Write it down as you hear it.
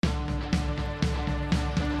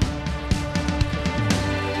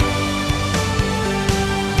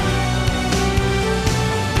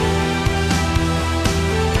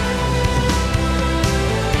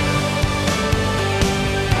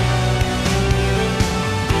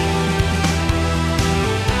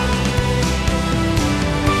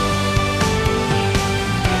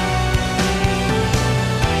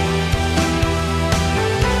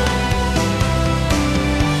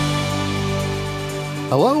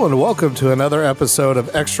Hello and welcome to another episode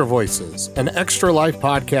of Extra Voices, an Extra Life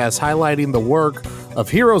podcast highlighting the work of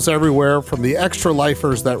heroes everywhere, from the extra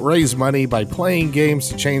lifers that raise money by playing games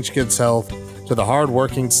to change kids' health to the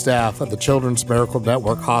hard-working staff of the Children's Miracle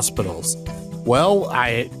Network hospitals. Well,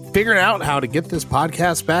 I figured out how to get this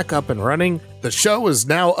podcast back up and running. The show is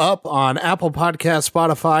now up on Apple Podcasts,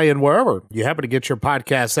 Spotify, and wherever you happen to get your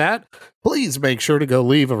podcasts at. Please make sure to go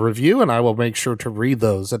leave a review, and I will make sure to read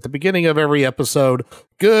those at the beginning of every episode.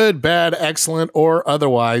 Good, bad, excellent, or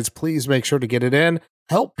otherwise. Please make sure to get it in.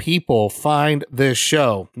 Help people find this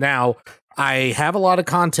show. Now, I have a lot of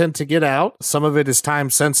content to get out. Some of it is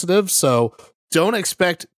time sensitive, so don't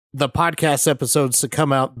expect the podcast episodes to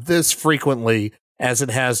come out this frequently as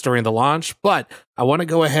it has during the launch, but I want to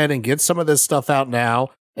go ahead and get some of this stuff out now.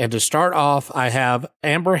 And to start off, I have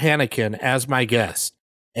Amber Hanneken as my guest.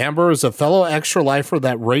 Amber is a fellow extra lifer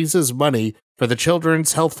that raises money for the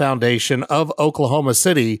Children's Health Foundation of Oklahoma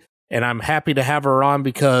City, and I'm happy to have her on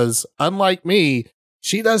because, unlike me,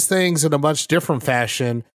 she does things in a much different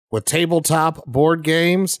fashion with tabletop board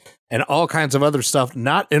games and all kinds of other stuff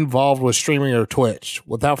not involved with streaming or Twitch.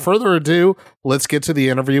 Without further ado, let's get to the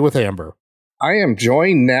interview with Amber. I am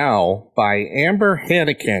joined now by Amber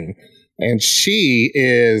Hanneken, and she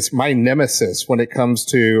is my nemesis when it comes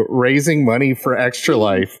to raising money for Extra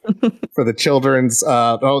Life for the Children's,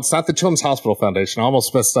 it's not the Children's Hospital Foundation. I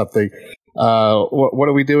almost messed up the, what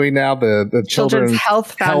are we doing now? The Children's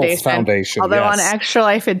Health Foundation. Although yes. On Extra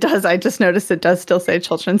Life it does, I just noticed it does still say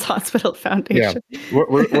Children's Hospital Foundation. Yeah,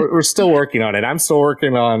 we're still working on it. I'm still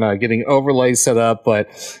working on getting overlays set up. But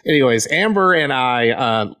anyways, Amber and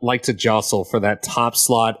I like to jostle for that top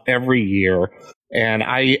slot every year. And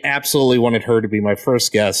I absolutely wanted her to be my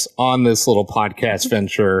first guest on this little podcast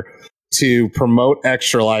venture to promote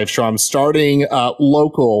Extra Life. So I'm starting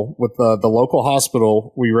local with the local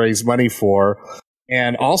hospital we raise money for.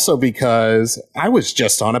 And also because I was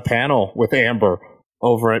just on a panel with Amber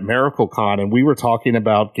over at MiracleCon, and we were talking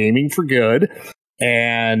about gaming for good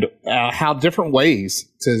and how different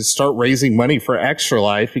ways to start raising money for Extra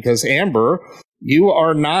Life. Because Amber, you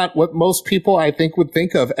are not what most people, I think, would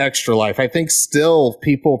think of Extra Life. I think still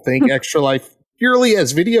people think Extra Life purely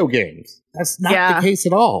as video games. That's not the case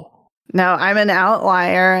at all. No, I'm an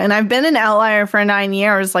outlier, and I've been an outlier for 9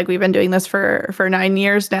 years. Like, we've been doing this for 9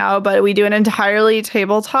 years now, but we do an entirely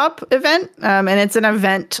tabletop event. And it's an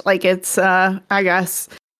event, like it's, I guess,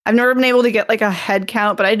 I've never been able to get like a head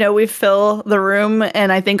count, but I know we fill the room.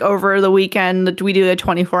 And I think over the weekend, we do a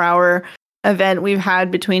 24-hour event. We've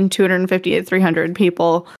had between 250 and 300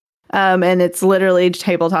 people. And it's literally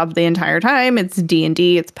tabletop the entire time. It's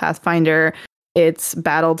D&D, it's Pathfinder, it's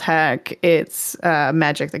Battletech, it's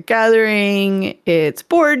Magic the Gathering, it's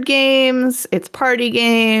board games, it's party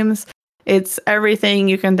games, it's everything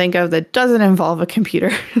you can think of that doesn't involve a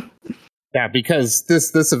computer. Yeah, because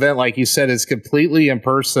this event, like you said, is completely in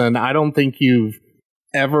person. I don't think you've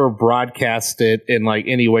ever broadcast it in like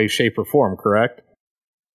any way, shape, or form, correct?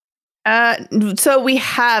 So we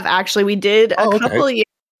have actually. We did a couple of years.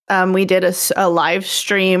 We did a live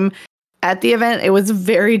stream at the event. It was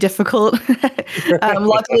very difficult.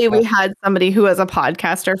 Luckily, we had somebody who was a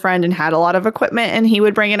podcaster friend and had a lot of equipment, and he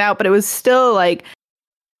would bring it out. But it was still like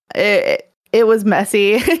it was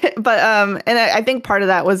messy. But and I think part of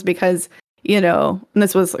that was because, you know, and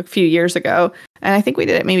this was a few years ago, and I think we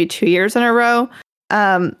did it maybe 2 years in a row.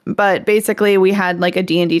 But basically we had like a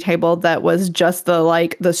D&D table that was just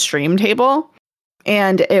the stream table,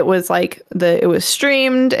 and it was like it was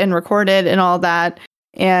streamed and recorded and all that.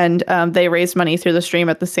 And, they raised money through the stream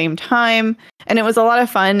at the same time, and it was a lot of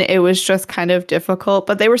fun. It was just kind of difficult,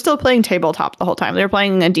 but they were still playing tabletop the whole time. They were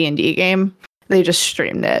playing a D&D game. They just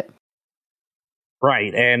streamed it.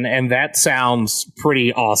 Right. And that sounds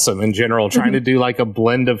pretty awesome in general, trying to do like a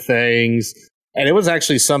blend of things. And it was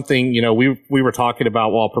actually something, you know, we were talking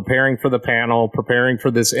about while preparing for the panel, preparing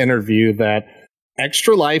for this interview, that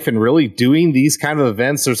Extra Life and really doing these kind of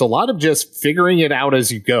events, there's a lot of just figuring it out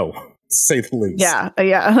as you go, to say the least. Yeah.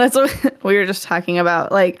 That's what we were just talking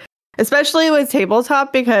about. Like, especially with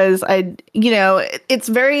tabletop, because it's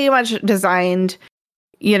very much designed,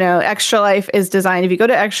 you know, Extra Life is designed. If you go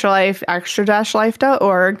to Extra Life,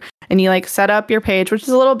 extra-life.org, and you like set up your page, which is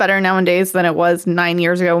a little better nowadays than it was 9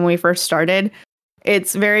 years ago when we first started.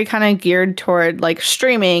 It's very kind of geared toward like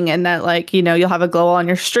streaming, and that, like, you know, you'll have a glow on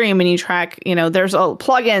your stream and you track, you know, there's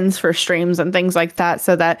plugins for streams and things like that,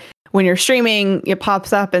 so that when you're streaming, it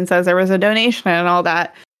pops up and says there was a donation and all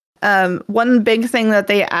that. One big thing that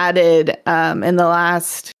they added in the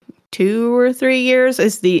last 2 or 3 years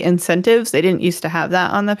is the incentives. They didn't used to have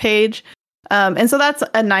that on the page. And so that's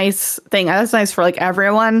a nice thing. That's nice for like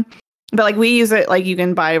everyone. But like we use it, like you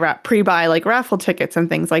can buy pre-buy like raffle tickets and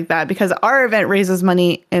things like that, because our event raises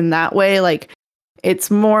money in that way. Like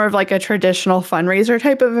it's more of like a traditional fundraiser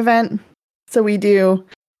type of event. So we do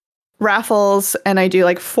raffles, and I do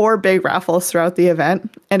like 4 big raffles throughout the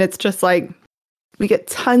event. And it's just like we get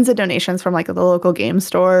tons of donations from like the local game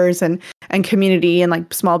stores and community and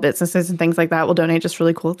like small businesses and things like that will donate just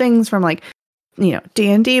really cool things, from like, you know,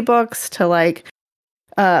 D&D books to like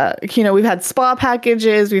you know, we've had spa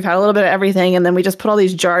packages, we've had a little bit of everything, and then we just put all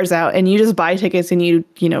these jars out, and you just buy tickets and you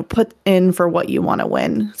know, put in for what you want to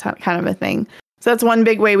win. It's kind of a thing. So that's one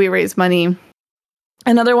big way we raise money.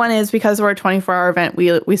 Another one is because we're a 24-hour event,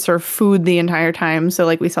 we serve food the entire time. So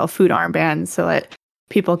like we sell food armbands so that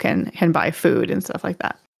people can buy food and stuff like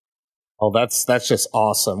that. Oh, that's just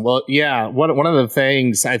awesome. Well, yeah, one of the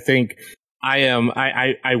things I think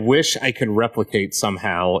I wish I could replicate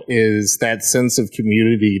somehow is that sense of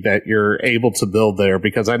community that you're able to build there,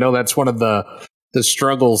 because I know that's one of the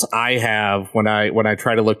struggles I have when I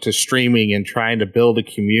try to look to streaming and trying to build a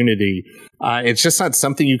community. It's just not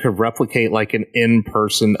something you could replicate like an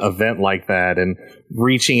in-person event like that, and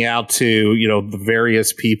reaching out to, you know, the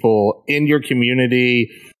various people in your community,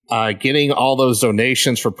 getting all those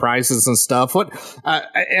donations for prizes and stuff.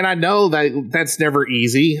 And I know that that's never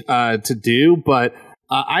easy to do, but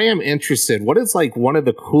I am interested. What is like one of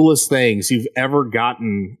the coolest things you've ever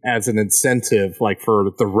gotten as an incentive, like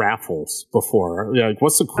for the raffles before? Like,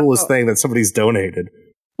 what's the coolest thing that somebody's donated?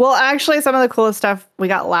 Well, actually, some of the coolest stuff we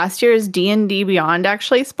got last year is D&D Beyond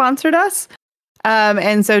actually sponsored us.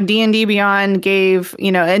 And so D&D Beyond gave,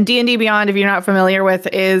 you know, and D&D Beyond, if you're not familiar with,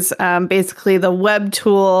 is basically the web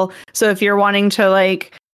tool. So if you're wanting to,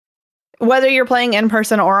 like, whether you're playing in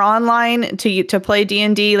person or online to play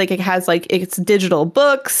D&D, like it has like it's digital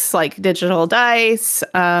books, like digital dice,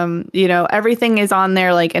 you know, everything is on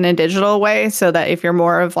there like in a digital way, so that if you're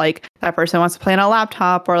more of like that person wants to play on a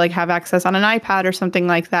laptop or like have access on an iPad or something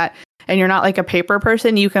like that, and you're not like a paper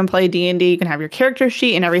person, you can play D&D, you can have your character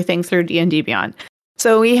sheet and everything through D&D Beyond.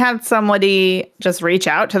 So we had somebody just reach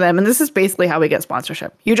out to them, and this is basically how we get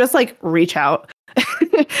sponsorship. You just like reach out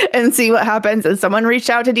and see what happens. And someone reached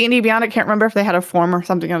out to D&D Beyond. I can't remember if they had a form or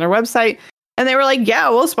something on their website, and they were like, yeah,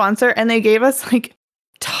 we'll sponsor. And they gave us like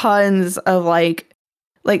tons of like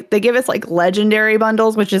they give us like legendary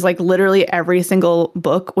bundles, which is like literally every single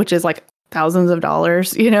book, which is like thousands of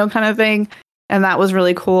dollars, you know, kind of thing. And that was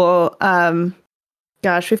really cool.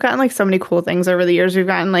 Gosh, we've gotten like so many cool things over the years. We've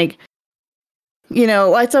gotten like, you know,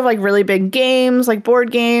 lots of like really big games, like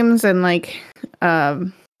board games, and like,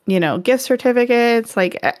 you know, gift certificates.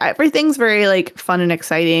 Like everything's very like fun and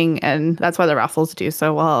exciting, and that's why the raffles do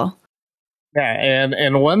so well. Yeah,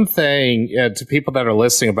 and one thing to people that are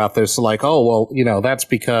listening about this, like, oh, well, you know, that's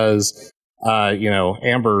because you know,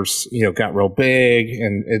 Amber's, you know, got real big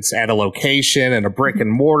and it's at a location and a brick and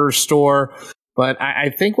mortar store. But I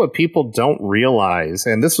think what people don't realize,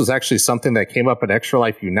 and this was actually something that came up at Extra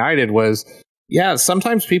Life United, was, yeah,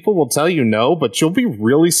 sometimes people will tell you no, but you'll be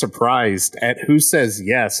really surprised at who says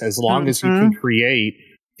yes, as long as you can create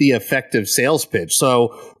the effective sales pitch.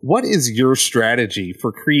 So what is your strategy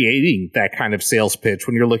for creating that kind of sales pitch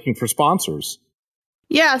when you're looking for sponsors?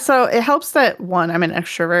 Yeah, so it helps that, one, I'm an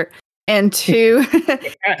extrovert, and two,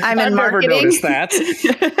 I'm in marketing. Never noticed that.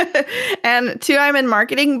 And two, I'm in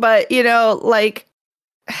marketing, but, you know, like,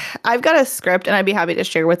 I've got a script, and I'd be happy to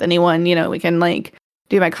share with anyone. You know, we can like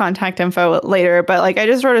do my contact info later, but like I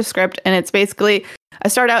just wrote a script, and it's basically, I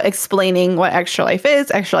start out explaining what Extra Life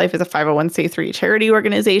is. Extra Life is a 501c3 charity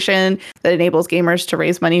organization that enables gamers to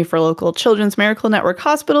raise money for local Children's Miracle Network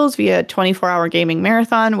hospitals via 24-hour gaming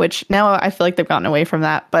marathon, which now I feel like they've gotten away from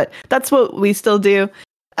that, but that's what we still do.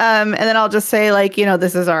 And then I'll just say, like, you know,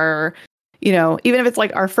 this is our, you know, even if it's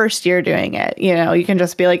like our first year doing it, you know, you can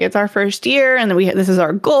just be like, it's our first year, and this is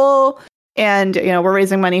our goal. And, you know, we're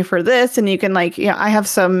raising money for this. And you can like, yeah, I have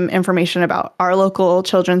some information about our local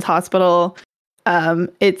children's hospital.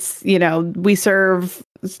 It's, you know, we serve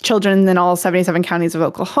children in all 77 counties of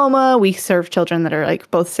Oklahoma. We serve children that are like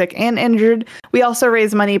both sick and injured. We also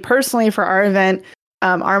raise money personally for our event.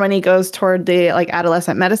 Our money goes toward the like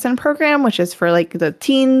adolescent medicine program, which is for like the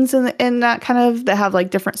teens and that kind of, that have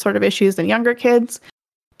like different sort of issues than younger kids.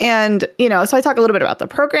 And, you know, so I talk a little bit about the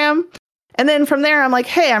program. And then from there, I'm like,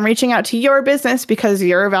 hey, I'm reaching out to your business because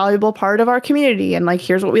you're a valuable part of our community. And like,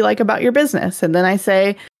 here's what we like about your business. And then I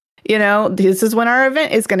say, you know, this is when our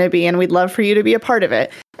event is going to be, and we'd love for you to be a part of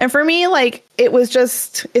it. And for me, like, it was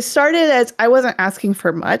just, it started as I wasn't asking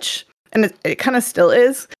for much. And it kind of still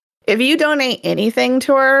is. If you donate anything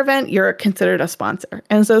to our event, you're considered a sponsor.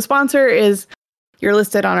 And so sponsor is, you're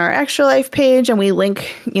listed on our Extra Life page, and we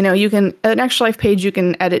link, you can, an Extra Life page, you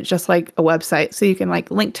can edit just like a website. So you can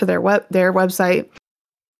like link to their website.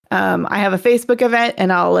 I have a Facebook event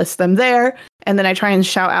and I'll list them there. And then I try and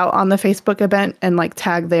shout out on the Facebook event and like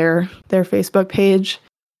tag their Facebook page.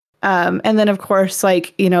 And then of course,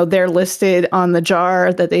 like, they're listed on the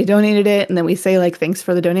jar that they donated it. And then we say like, thanks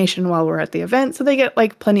for the donation while we're at the event. So they get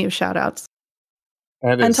like plenty of shout outs.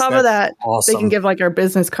 On top of that, awesome. They can give like our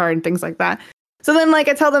business card and things like that. So then like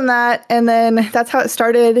I tell them that, and then that's how it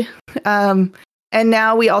started. And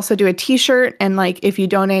now we also do a t-shirt, and like if you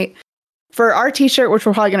donate for our t-shirt, which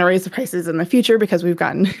we're probably going to raise the prices in the future because we've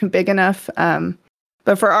gotten big enough.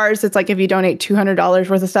 But for ours, it's like if you donate $200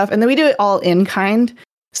 worth of stuff, and then we do it all in kind.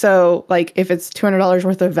 So like if it's $200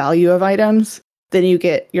 worth of value of items, then you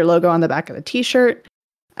get your logo on the back of the t-shirt.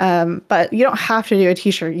 But you don't have to do a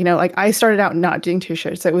t-shirt. Like I started out not doing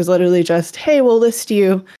t-shirts. It was literally just, hey, we'll list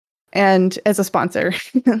you and as a sponsor.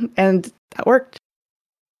 And that worked.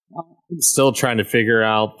 I'm still trying to figure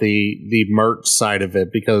out the merch side of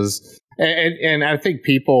it because, and I think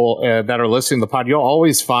people that are listening to the pod, you'll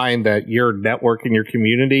always find that your network in your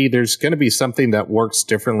community, there's going to be something that works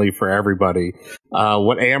differently for everybody.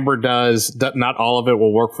 What Amber does, not all of it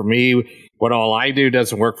will work for me. What all I do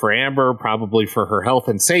doesn't work for Amber. Probably for her health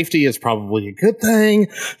and safety is probably a good thing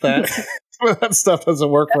that that stuff doesn't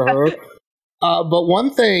work for her. But one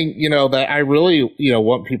thing, that I really,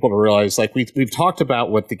 want people to realize, like we've talked about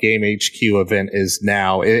what the Game HQ event is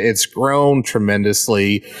now. It's grown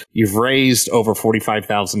tremendously. You've raised over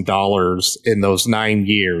 $45,000 in those 9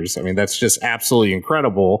 years. I mean, that's just absolutely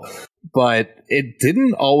incredible. But it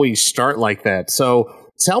didn't always start like that. So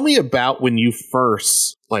tell me about when you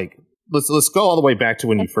first, like, let's go all the way back to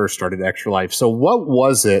when you first started Extra Life. So what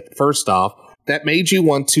was it, first off, that made you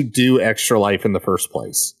want to do Extra Life in the first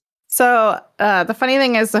place? So the funny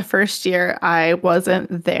thing is, the first year I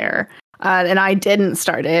wasn't there, and I didn't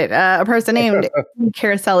start it. A person named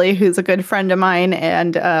Caroselli, who's a good friend of mine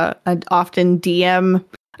and an often DM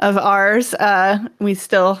of ours, we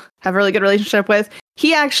still have a really good relationship with.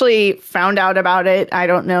 He actually found out about it. I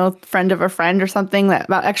don't know, friend of a friend or something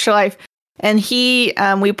about Extra Life. And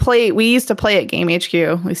we used to play at Game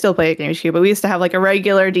HQ. We still play at Game HQ, but we used to have like a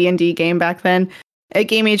regular D&D game back then at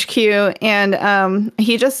Game HQ. And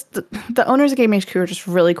the owners of Game HQ are just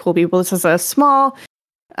really cool people. This is a small,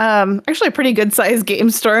 actually a pretty good sized game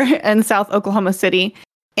store in South Oklahoma City.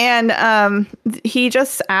 And he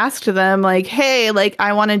just asked them like, hey, like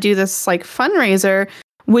I want to do this like fundraiser.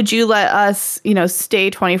 Would you let us, stay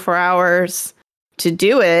 24 hours to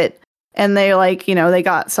do it? And they like, they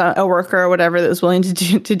got a worker or whatever that was willing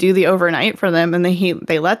to do the overnight for them. And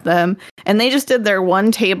they let them, and they just did their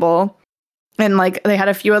one table, and like they had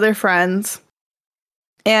a few other friends,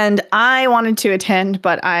 and I wanted to attend,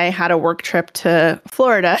 but I had a work trip to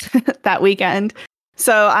Florida that weekend.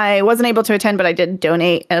 So I wasn't able to attend, but I did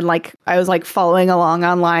donate, and like I was like following along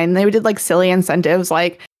online. They did like silly incentives,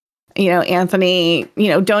 like, Anthony,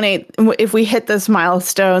 donate. If we hit this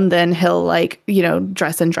milestone, then he'll like,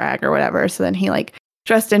 dress in drag or whatever. So then he like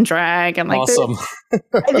dressed in drag, and like, awesome.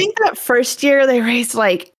 I think that first year they raised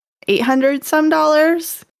like $800 some,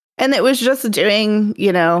 and it was just doing,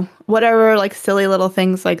 whatever, like silly little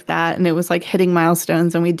things like that. And it was like hitting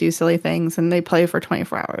milestones, and we'd do silly things, and they play for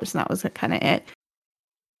 24 hours. And that was kind of it.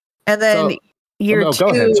 And then year two.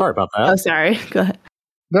 Go ahead. Sorry about that. Oh, sorry. Go ahead.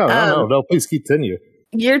 No. Please continue.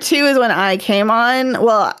 Year two is when I came on.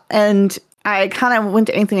 Well, and I kind of went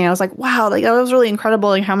to anything, and I was like, wow, like that was really incredible,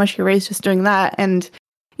 like how much you raised just doing that. And,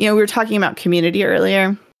 we were talking about community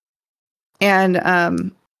earlier. And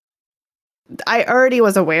I already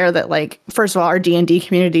was aware that, like, first of all, our D&D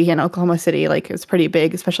community in Oklahoma City, like, is pretty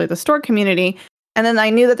big, especially the store community. And then I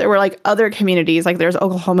knew that there were like other communities, like there's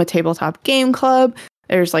Oklahoma Tabletop Game Club.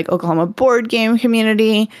 There's like Oklahoma board game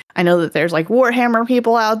community. I know that there's like Warhammer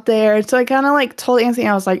people out there. So I kind of like told Anthony,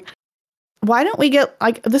 I was like, why don't we get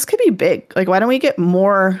like, this could be big. Like, why don't we get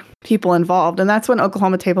more people involved? And that's when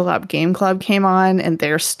Oklahoma Tabletop Game Club came on, and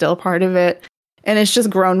they're still part of it. And it's just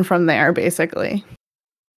grown from there, basically.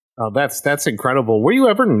 Oh, that's incredible. Were you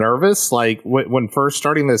ever nervous, like when first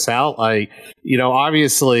starting this out? Like,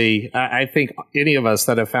 obviously, I think any of us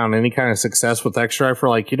that have found any kind of success with Extra Life are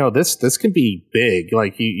like, this can be big.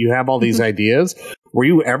 Like you have all these ideas. Were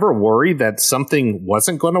you ever worried that something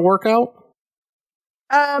wasn't going to work out?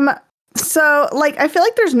 So like, I feel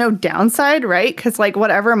like there's no downside, right? Because like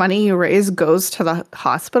whatever money you raise goes to the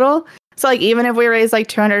hospital. So like, even if we raise like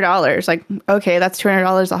 $200, like, okay, that's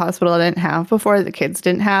 $200 the hospital didn't have before, the kids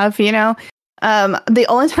didn't have, the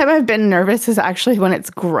only time I've been nervous is actually when it's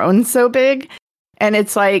grown so big. And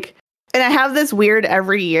it's like, And I have this weird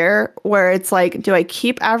every year where it's like, do I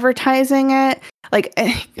keep advertising it? Like,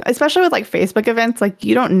 especially with like Facebook events, like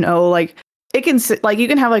you don't know, like it can like you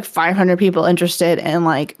can have like 500 people interested and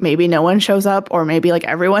like maybe no one shows up or maybe like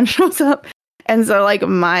everyone shows up. And so like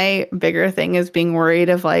my bigger thing is being worried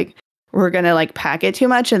of like we're going to like pack it too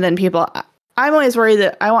much. And then I'm always worried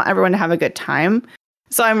that I want everyone to have a good time.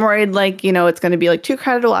 So I'm worried like, you know, it's going to be like too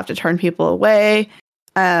crowded. We'll have to turn people away.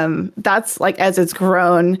 That's like as it's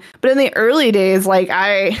grown. But in the early days, like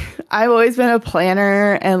I've always been a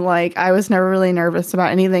planner and like I was never really nervous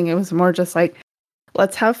about anything. It was more just like,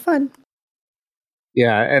 let's have fun.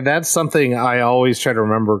 Yeah, and that's something I always try to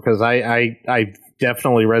remember because I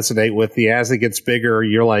definitely resonate with as it gets bigger,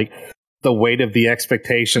 you're like the weight of the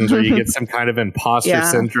expectations or you get some kind of imposter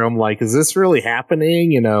syndrome. Like, is this really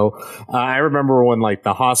happening? You know, I remember when like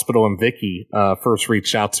the hospital and Vicky first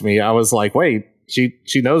reached out to me, I was like, wait,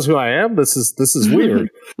 she knows who I am. This is weird.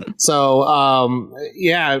 So,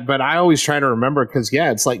 yeah, but I always try to remember because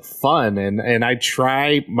it's like fun. And I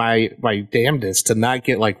try my damnedest to not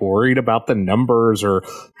get like worried about the numbers or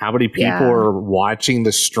how many people are watching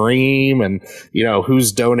the stream and, you know,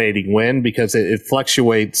 who's donating when, because it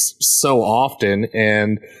fluctuates so often.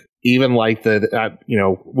 And even like you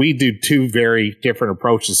know, we do two very different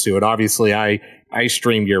approaches to it. Obviously, I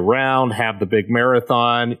stream year round, have the big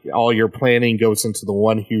marathon. All your planning goes into the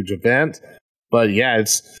one huge event. But yeah,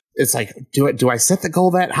 it's like, do I set the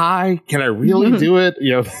goal that high? Can I really do it?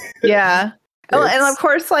 You know? Yeah. Oh, and of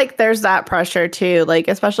course, like there's that pressure too. Like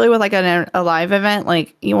especially with like a live event,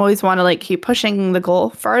 like you always want to like keep pushing the goal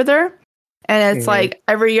farther. And it's like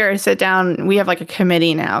every year I sit down, we have like a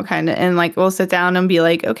committee now kind of, and like we'll sit down and be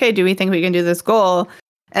like, okay, do we think we can do this goal?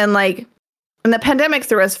 And like, and the pandemic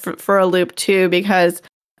threw us for a loop too, because,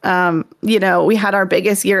 you know, we had our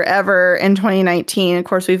biggest year ever in 2019. Of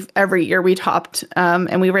course, every year we topped,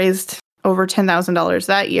 and we raised over $10,000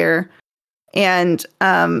 that year. And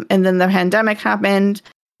then the pandemic happened,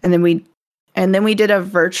 and then we did a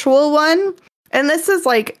virtual one. And this is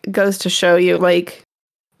like, goes to show you like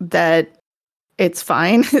that it's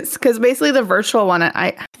fine. It's because basically the virtual one,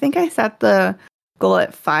 I think I set the goal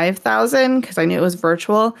at 5,000 because I knew it was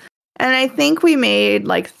virtual. And I think we made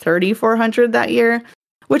like 3,400 that year,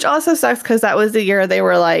 which also sucks because that was the year they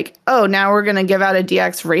were like, oh, now we're going to give out a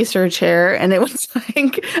DX racer chair. And it was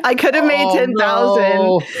like, I could have made 10,000.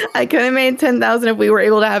 No. I could have made 10,000 if we were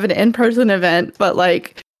able to have an in-person event. But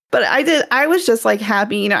I was just like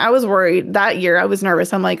happy. You know, I was worried that year. I was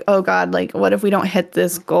nervous. I'm like, oh God, like, what if we don't hit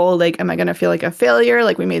this goal? Like, am I going to feel like a failure?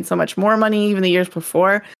 Like we made so much more money even the years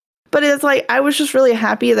before. But it's like, I was just really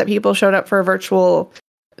happy that people showed up for a virtual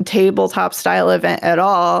tabletop style event at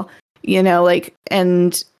all, you know, like,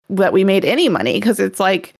 and that we made any money, because it's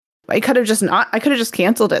like I could have just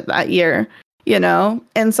canceled it that year, you know.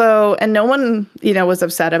 And so, and no one, you know, was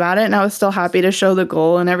upset about it, and I was still happy to show the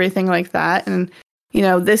goal and everything like that. And you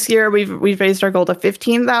know, this year we've raised our goal to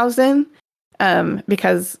 15,000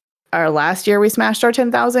 because our last year we smashed our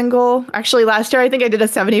 10,000 goal. Actually, last year I think I did a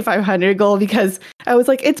 7,500 goal because I was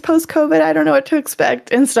like, it's post-COVID, I don't know what to expect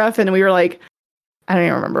and stuff. And we were like, I don't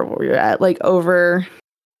even remember what we were at, like over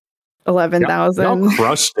 11,000. Y'all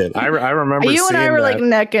crushed it. I remember you and I were like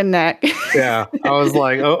neck and neck. Yeah, I was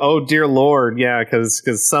like, oh dear Lord, yeah, because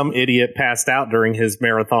some idiot passed out during his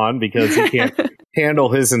marathon because he can't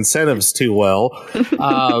handle his incentives too well.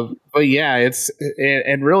 But yeah,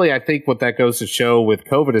 and really I think what that goes to show with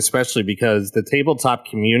COVID, especially because the tabletop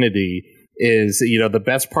community is, you know, the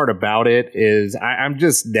best part about it is I'm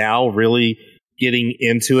just now really getting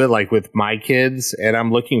into it, like with my kids, and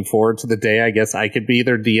I'm looking forward to the day I guess I could be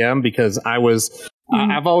their DM, because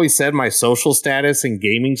I've always said my social status in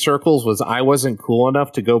gaming circles was I wasn't cool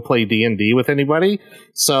enough to go play D&D with anybody,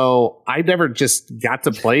 so I never just got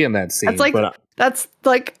to play in that scene. That's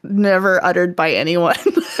like never uttered by anyone.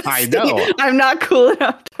 I know. I'm not cool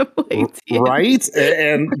enough to play D&D. Right?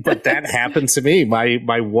 But that happened to me.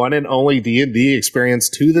 My one and only D&D experience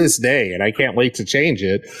to this day, and I can't wait to change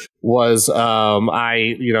it, was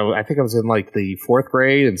I think I was in like the 4th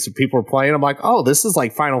grade and some people were playing. I'm like, oh, this is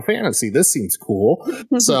like Final Fantasy. This seems cool.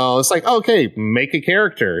 So it's like, okay, make a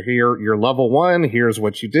character. Here, you're level 1. Here's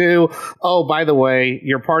what you do. Oh, by the way,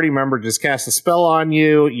 your party member just cast a spell on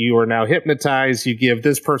you. You are now hypnotized. You give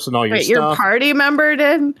this person all your stuff. Your party member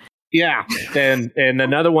did? Yeah, and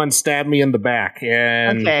another one stabbed me in the back,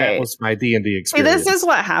 and that was my D&D experience. See, this is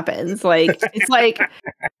what happens. Like, it's like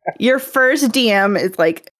your first DM is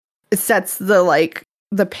like sets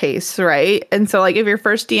the pace, right? And so like if your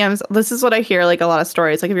first DM's, this is what I hear like a lot of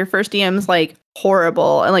stories. Like if your first DM's like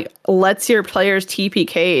horrible and like lets your players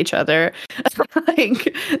TPK each other,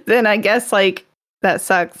 like then I guess like that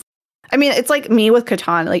sucks. I mean, it's like me with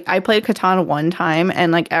Catan. Like I played Catan one time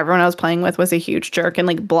and like everyone I was playing with was a huge jerk and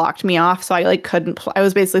like blocked me off. So I like couldn't I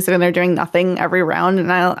was basically sitting there doing nothing every round.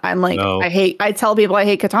 And I'm like, No. I tell people I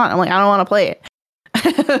hate Catan. I'm like, I don't want to play it.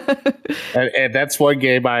 and that's one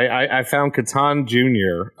game I found Catan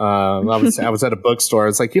Junior. I was at a bookstore. I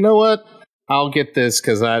was like, you know what? I'll get this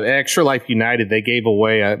because Extra Life United, they gave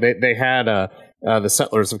away, they had the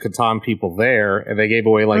Settlers of Catan people there, and they gave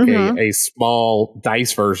away like a small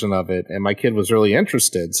dice version of it, and my kid was really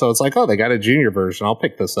interested. So it's like, oh, they got a junior version. I'll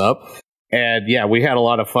pick this up. And yeah, we had a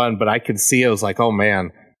lot of fun, but I could see, it was like, oh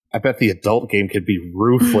man, I bet the adult game could be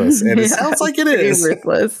ruthless. And it sounds like it is.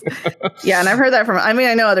 Ruthless. Yeah, and I've heard that from, I mean,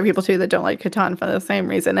 I know other people too that don't like Catan for the same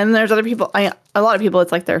reason. And there's other people, a lot of people,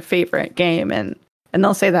 it's like their favorite game, and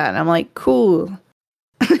they'll say that, and I'm like, cool.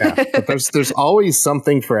 Yeah, but there's always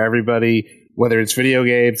something for everybody, whether it's video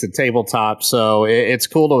games and tabletop. So it's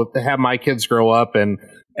cool to have my kids grow up and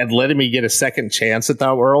letting me get a second chance at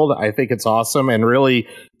that world. I think it's awesome. And really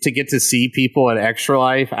to get to see people at Extra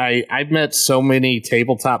Life. I've met so many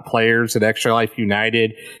tabletop players at Extra Life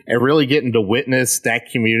United and really getting to witness that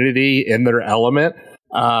community in their element.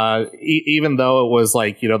 Even though it was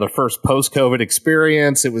like, the first post-COVID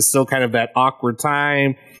experience, it was still kind of that awkward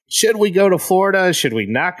time. Should we go to Florida? Should we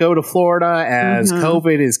not go to Florida? As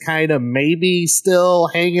COVID is kind of maybe still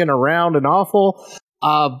hanging around and awful.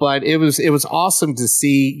 But it was awesome to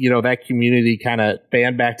see, that community kind of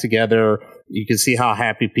band back together. You can see how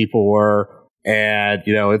happy people were. And,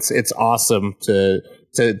 it's awesome to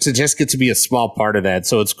just get to be a small part of that.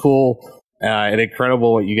 So it's cool. And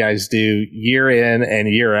incredible what you guys do year in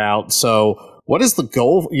and year out. So what is the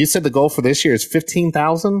goal? You said the goal for this year is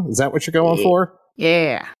 15,000. Is that what you're going for?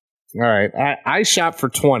 Yeah. All right. I shot for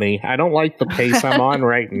 20. I don't like the pace I'm on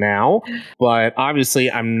right now, but obviously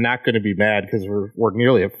I'm not going to be mad because we're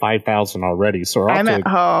nearly at 5,000 already. So we're off to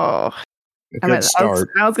a good start.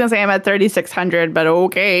 I was going to say I'm at 3,600, but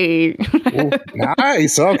okay. Ooh,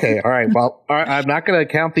 nice. Okay. All right. Well, I'm not going to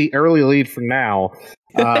count the early lead for now.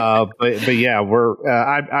 But yeah,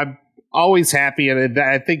 I'm always happy. And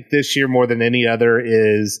I think this year more than any other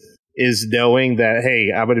is knowing that, hey,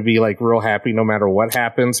 I'm going to be like real happy no matter what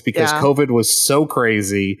happens, because COVID was so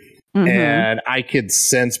crazy. And I could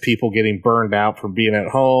sense people getting burned out from being at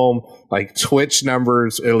home. Like Twitch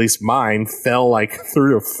numbers, at least mine, fell like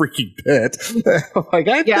through a freaking pit. Like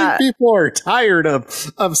I think people are tired of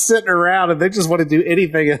sitting around and they just want to do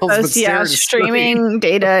anything else but stare at streaming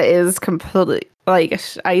data is completely, like,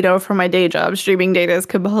 I know from my day job, streaming data is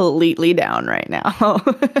completely down right now.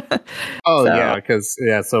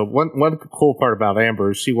 So one cool part about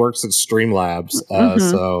Amber is she works at Streamlabs.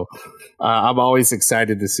 So I'm always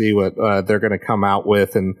excited to see what they're going to come out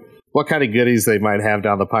with and what kind of goodies they might have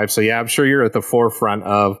down the pipe. So yeah, I'm sure you're at the forefront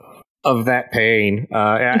of that pain.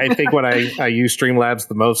 I think what I use Streamlabs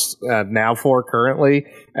the most now for currently,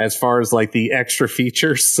 as far as like the extra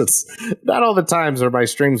features, it's not all the times where my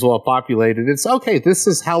streams well populated. It's okay, this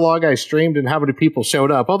is how long I streamed and how many people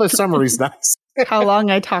showed up. Oh, the summary's nice. How long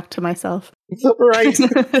I talked to myself. Right.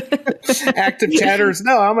 Active chatters.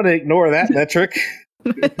 No, I'm going to ignore that metric.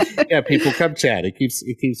 Yeah, people come chat. It keeps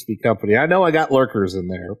me company. I know I got lurkers in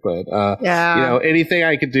there, but anything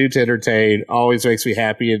I could do to entertain always makes me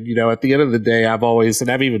happy. And at the end of the day, I've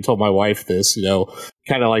even told my wife this,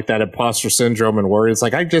 kind of like that imposter syndrome and worry. It's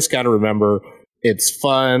like I just got to remember it's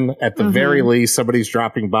fun. At the very least, somebody's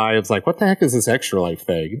dropping by. It's like, what the heck is this Extra Life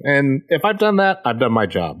thing? And if I've done that, I've done my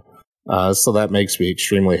job. So that makes me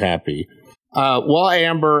extremely happy. Well,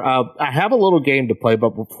 Amber, I have a little game to play, but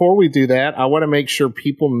before we do that, I want to make sure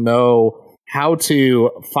people know how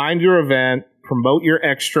to find your event, promote your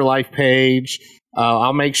Extra Life page.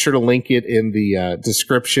 I'll make sure to link it in the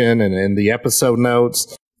description and in the episode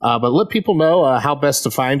notes. But let people know how best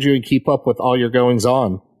to find you and keep up with all your goings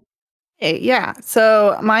on. Yeah.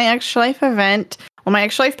 So my Extra Life event, my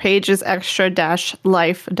Extra Life page is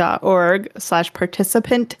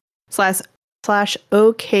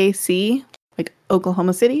extra-life.org/participant/OKC. Like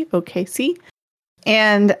Oklahoma City, OKC.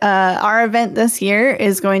 And our event this year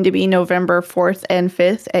is going to be November 4th and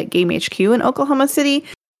 5th at Game HQ in Oklahoma City.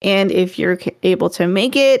 And if you're able to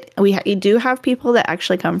make it, we do have people that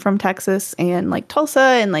actually come from Texas and like Tulsa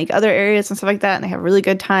and like other areas and stuff like that. And they have a really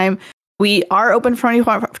good time. We are open for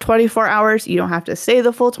 24 hours. You don't have to stay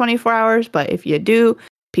the full 24 hours, but if you do,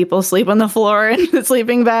 people sleep on the floor in the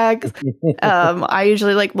sleeping bags. I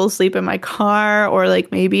usually will sleep in my car or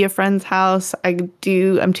maybe a friend's house. I'm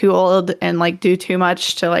too old and do too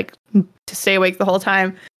much to stay awake the whole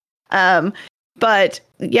time. But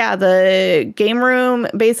yeah, the game room,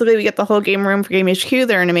 basically we get the whole game room for Game HQ.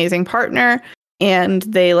 They're an amazing partner. and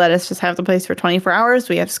they let us just have the place for 24 hours.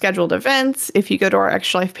 We have scheduled events. If you go to our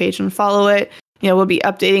Extra Life page and follow it, we'll be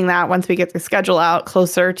updating that once we get the schedule out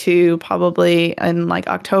closer to probably in like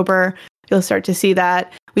October. You'll start to see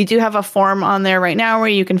that. We do have a form on there right now where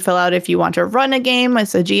you can fill out if you want to run a game.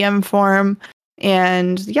 It's a GM form.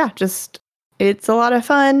 And yeah, it's a lot of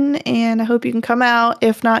fun, and I hope you can come out.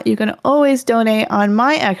 If not, you can always donate on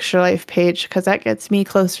my Extra Life page because that gets me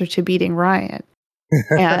closer to beating Ryan.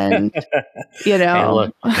 And Hey,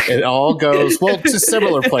 look, it all goes to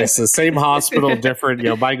similar places, same hospital, different.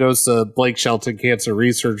 Mine goes to Blake Shelton Cancer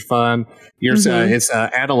Research Fund. Yours, it's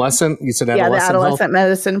adolescent. You said adolescent. Yeah, the adolescent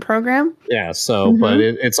medicine program. Yeah. So, but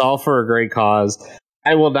it's all for a great cause.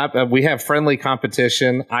 I will not. We have friendly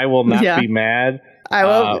competition. I will not be mad. I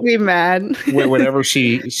won't be mad. Whenever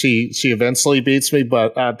she eventually beats me,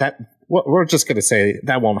 but we're just going to say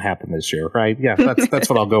that won't happen this year, right? Yeah, that's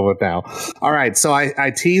what I'll go with now. All right, so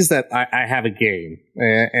I teased that I have a game,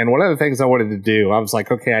 and one of the things I wanted to do, I was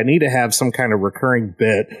like, okay, I need to have some kind of recurring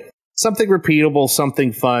bit, something repeatable,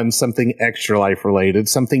 something fun, something Extra Life related,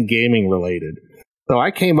 something gaming related. So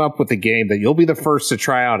I came up with a game that you'll be the first to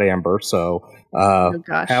try out, Amber. So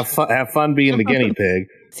have fun being the guinea pig.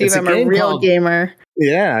 See if I'm a real gamer.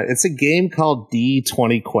 Yeah, it's a game called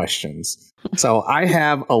D20 Questions. So I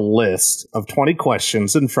have a list of 20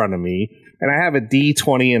 questions in front of me, and I have a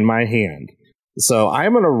D20 in my hand. So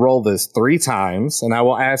I'm going to roll this 3 times, and I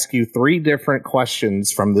will ask you 3 different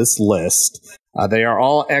questions from this list. They are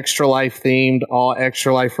all Extra Life themed, all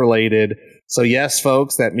Extra Life related. So yes,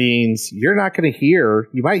 folks, that means you're not going to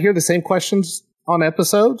you might hear the same questions on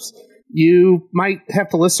episodes. You might have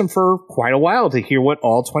to listen for quite a while to hear what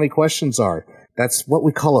all 20 questions are. That's what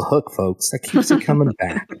we call a hook, folks. That keeps it coming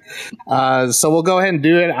back. So we'll go ahead and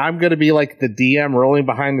do it. I'm going to be like the DM rolling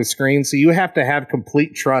behind the screen. So you have to have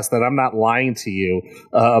complete trust that I'm not lying to you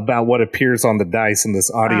about what appears on the dice in this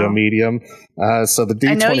audio medium. So the D20.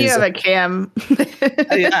 I know you have a cam.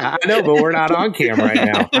 Yeah, I know, but we're not on cam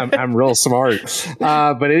right now. I'm real smart.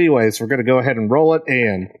 But anyways, we're going to go ahead and roll it.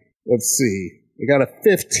 And let's see. We got a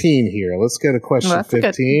 15 here. Let's get a question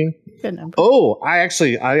 15. Good number. Oh, I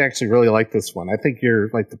actually really like this one. I think you're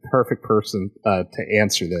like the perfect person to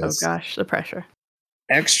answer this. Oh gosh, the pressure.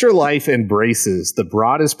 Extra Life embraces the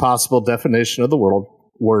broadest possible definition of the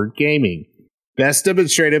word gaming. Best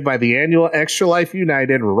demonstrated by the annual Extra Life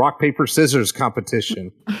United Rock, Paper, Scissors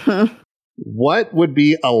competition. What would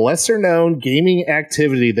be a lesser known gaming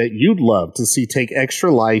activity that you'd love to see take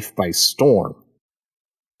Extra Life by storm?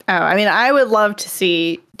 Oh, I mean, I would love to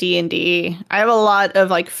see D&D. I have a lot of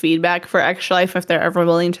like feedback for Extra Life if they're ever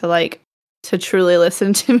willing to truly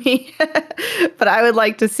listen to me. But I would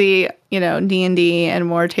like to see, D&D and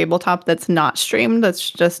more tabletop that's not streamed, that's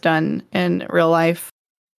just done in real life,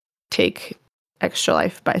 take Extra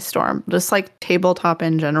Life by storm. Just like tabletop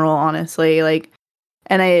in general, honestly.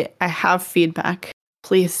 And I have feedback.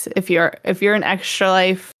 Please, if you're an Extra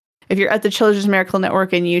Life, if you're at the Children's Miracle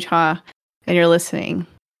Network in Utah and you're listening,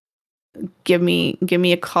 give me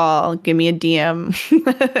a call, give me a DM.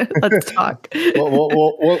 Let's talk.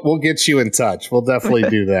 We'll get you in touch. We'll definitely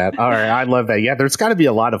do that. All right, I love that. Yeah, there's got to be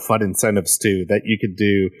a lot of fun incentives too that you could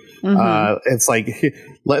do. It's like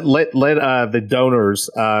let the donors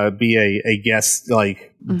be a guest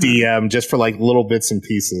DM just for like little bits and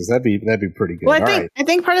pieces. That'd be pretty good. Well, I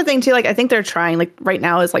think part of the thing too, I think they're trying right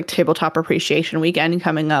now is Tabletop Appreciation Weekend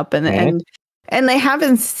coming up, and they have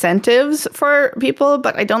incentives for people,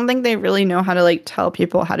 but I don't think they really know how to tell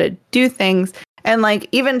people how to do things. And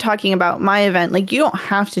even talking about my event, you don't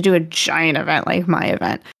have to do a giant event like my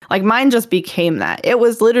event. Mine just became that. It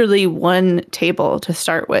was literally one table to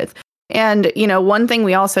start with. And, one thing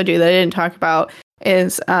we also do that I didn't talk about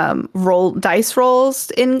is dice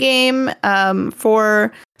rolls in game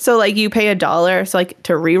so you pay $1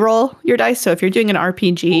 to re-roll your dice. So if you're doing an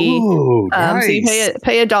RPG, nice. So you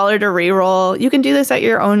pay $1 to re-roll. You can do this at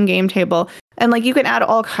your own game table, and you can add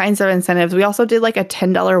all kinds of incentives. We also did a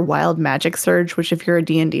 $10 wild magic surge, which if you're a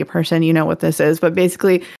D&D person, you know what this is. But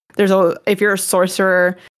basically, if you're a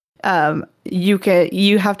sorcerer,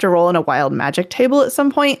 you have to roll in a wild magic table at some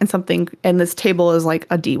point, and this table is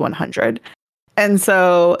a D100. And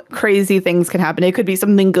so crazy things can happen. It could be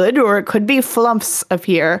something good, or it could be flumps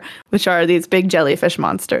appear, which are these big jellyfish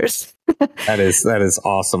monsters. That is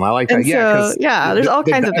awesome. I like that. There's all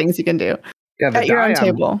kinds of things you can do at your own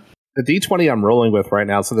table. The D20 I'm rolling with right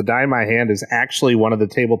now, so the die in my hand is actually one of the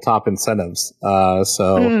tabletop incentives. I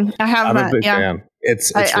have I'm that. a big fan.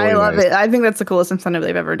 It's really I love nice. it. I think that's the coolest incentive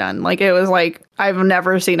they've ever done. It was I've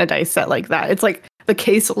never seen a dice set like that. It's the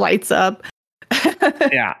case lights up.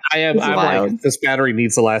 Yeah, I'm like, this battery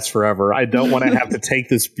needs to last forever. I don't want to have to take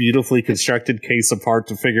this beautifully constructed case apart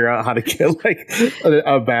to figure out how to get like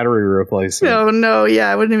a battery replacement. Oh no, yeah,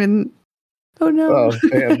 I wouldn't even. Oh no. Oh,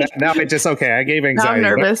 man. Now I gave anxiety. Now I'm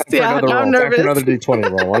nervous. Time for another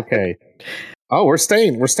D20 roll. Okay. Oh, we're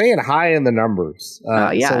staying high in the numbers.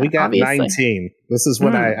 So we got obviously 19. This is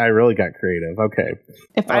when I really got creative. Okay.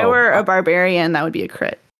 If I were a barbarian, that would be a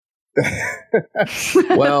crit.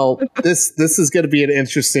 Well, this is going to be an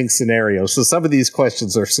interesting scenario. So some of these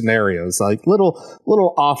questions are scenarios, like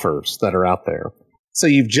little offers that are out there. So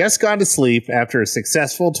you've just gone to sleep after a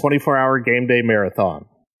successful 24-hour game day marathon.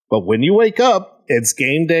 But when you wake up, it's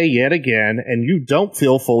game day yet again, and you don't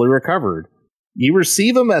feel fully recovered. You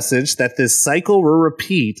receive a message that this cycle will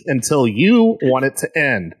repeat until you want it to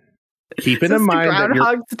end. Keeping in mind that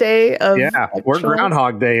Groundhog's Day of we're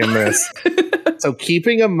Groundhog Day in this. So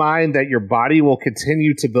keeping in mind that your body will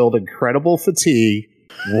continue to build incredible fatigue,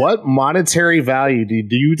 what monetary value do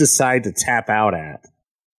you decide to tap out at?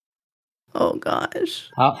 Oh gosh.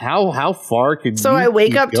 How far could so I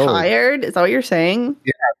wake up tired? Is that what you're saying?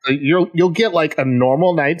 Yeah, so you'll get like a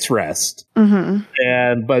normal night's rest,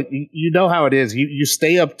 but you know how it is. You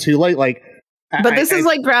stay up too late. Like, but this is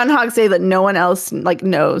like Groundhog's Day that no one else like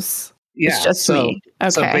knows. Yeah, it's just me. Okay.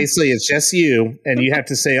 So basically, it's just you, and you have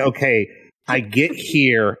to say, okay, I get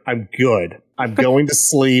here, I'm good. I'm going to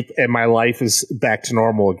sleep, and my life is back to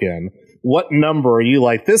normal again. What number are you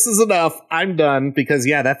like, this is enough, I'm done? Because,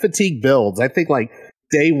 that fatigue builds. I think, like,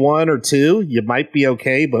 day 1 or 2, you might be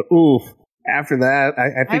okay, but, oof, after that,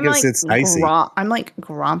 I think it's dicey. I'm, like,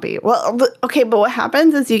 grumpy. Well, okay, but what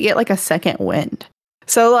happens is you get, like, a second wind.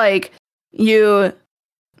 So, like, you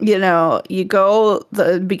go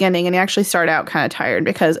the beginning and you actually start out kind of tired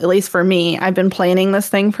because, at least for me, I've been planning this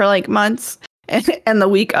thing for, like, months. And the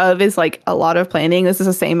week of is like a lot of planning. This is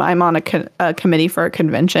the same. I'm on a committee for a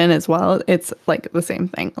convention as well. It's like the same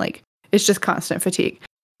thing. Like it's just constant fatigue.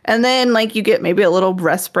 And then like you get maybe a little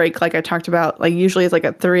rest break. Like I talked about, like usually it's like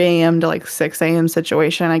a 3 a.m. to like 6 a.m.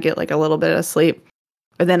 situation. I get like a little bit of sleep.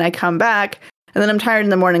 And then I come back and then I'm tired in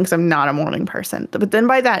the morning because I'm not a morning person. But then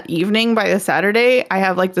by that evening, by the Saturday, I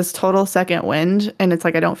have like this total second wind and it's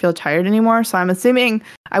like I don't feel tired anymore. So I'm assuming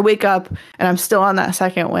I wake up and I'm still on that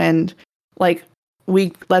second wind. Like,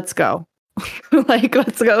 let's go. Like,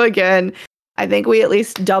 let's go again. I think we at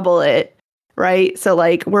least double it, right? So,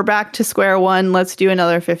 like, we're back to square one. Let's do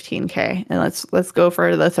another 15K, and let's go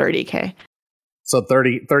for the 30K. So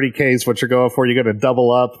 30K is what you're going for. You're going to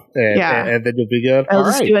double up, and then you'll be good? I'll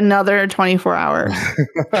just do another 24 hours.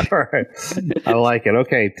 All right. I like it.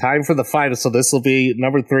 Okay, time for the final. So this will be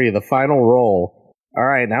number 3, the final roll. All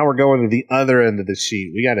right, now we're going to the other end of the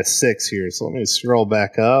sheet. We got a 6 here, so let me scroll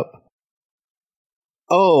back up.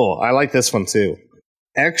 Oh, I like this one too.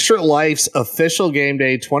 Extra Life's official game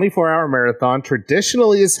day 24-hour marathon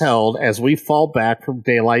traditionally is held as we fall back from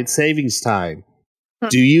daylight savings time.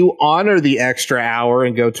 Do you honor the extra hour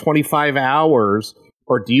and go 25 hours,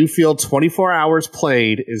 or do you feel 24 hours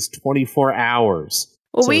played is 24 hours?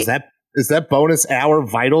 Well, so is that bonus hour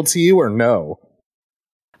vital to you or no?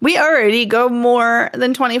 We already go more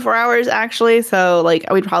than 24 hours actually, so like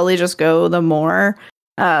we'd probably just go the more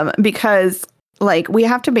because like we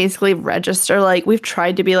have to basically register. Like we've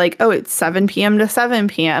tried to be like, oh, it's 7 p.m. to 7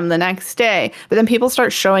 p.m. the next day. But then people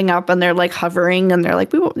start showing up and they're like hovering and they're like,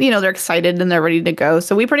 they're excited and they're ready to go.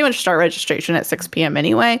 So we pretty much start registration at 6 p.m.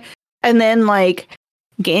 anyway. And then like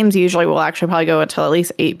games usually will actually probably go until at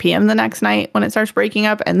least 8 p.m. the next night when it starts breaking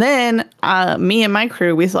up. And then me and my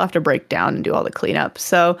crew, we still have to break down and do all the cleanup.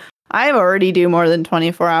 So I already do more than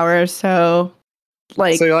 24 hours. So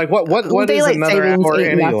like, so you're like, what is another hour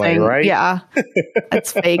anyway, nothing. Right? Yeah,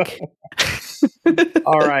 that's fake.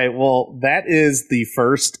 All right. Well, that is the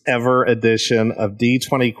first ever edition of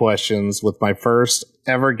D20 Questions with my first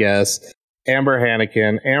ever guest, Amber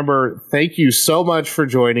Hanneken. Amber, thank you so much for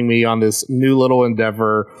joining me on this new little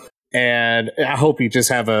endeavor. And I hope you just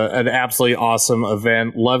have an absolutely awesome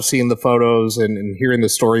event. Love seeing the photos and hearing the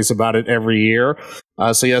stories about it every year.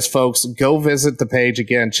 So yes, folks, go visit the page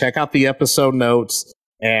again. Check out the episode notes,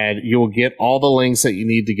 and you will get all the links that you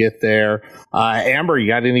need to get there. Amber, you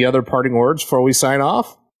got any other parting words before we sign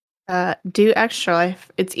off? Do Extra Life.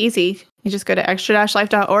 It's easy. You just go to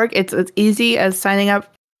extra-life.org. It's as easy as signing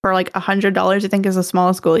up for like $100, I think is the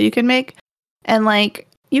smallest goal you can make. And like,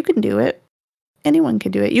 you can do it. Anyone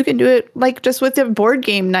can do it. You can do it like just with a board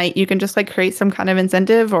game night. You can just like create some kind of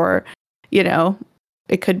incentive, or,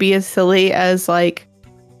 it could be as silly as like,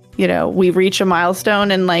 we reach a milestone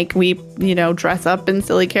and like we, dress up in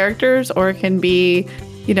silly characters, or it can be,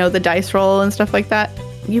 the dice roll and stuff like that.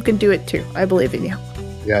 You can do it too. I believe in you.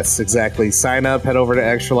 Yes, exactly. Sign up, head over to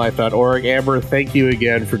extralife.org. Amber, thank you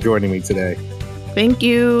again for joining me today. Thank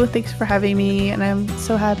you. Thanks for having me. And I'm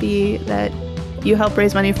so happy that you help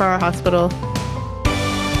raise money for our hospital.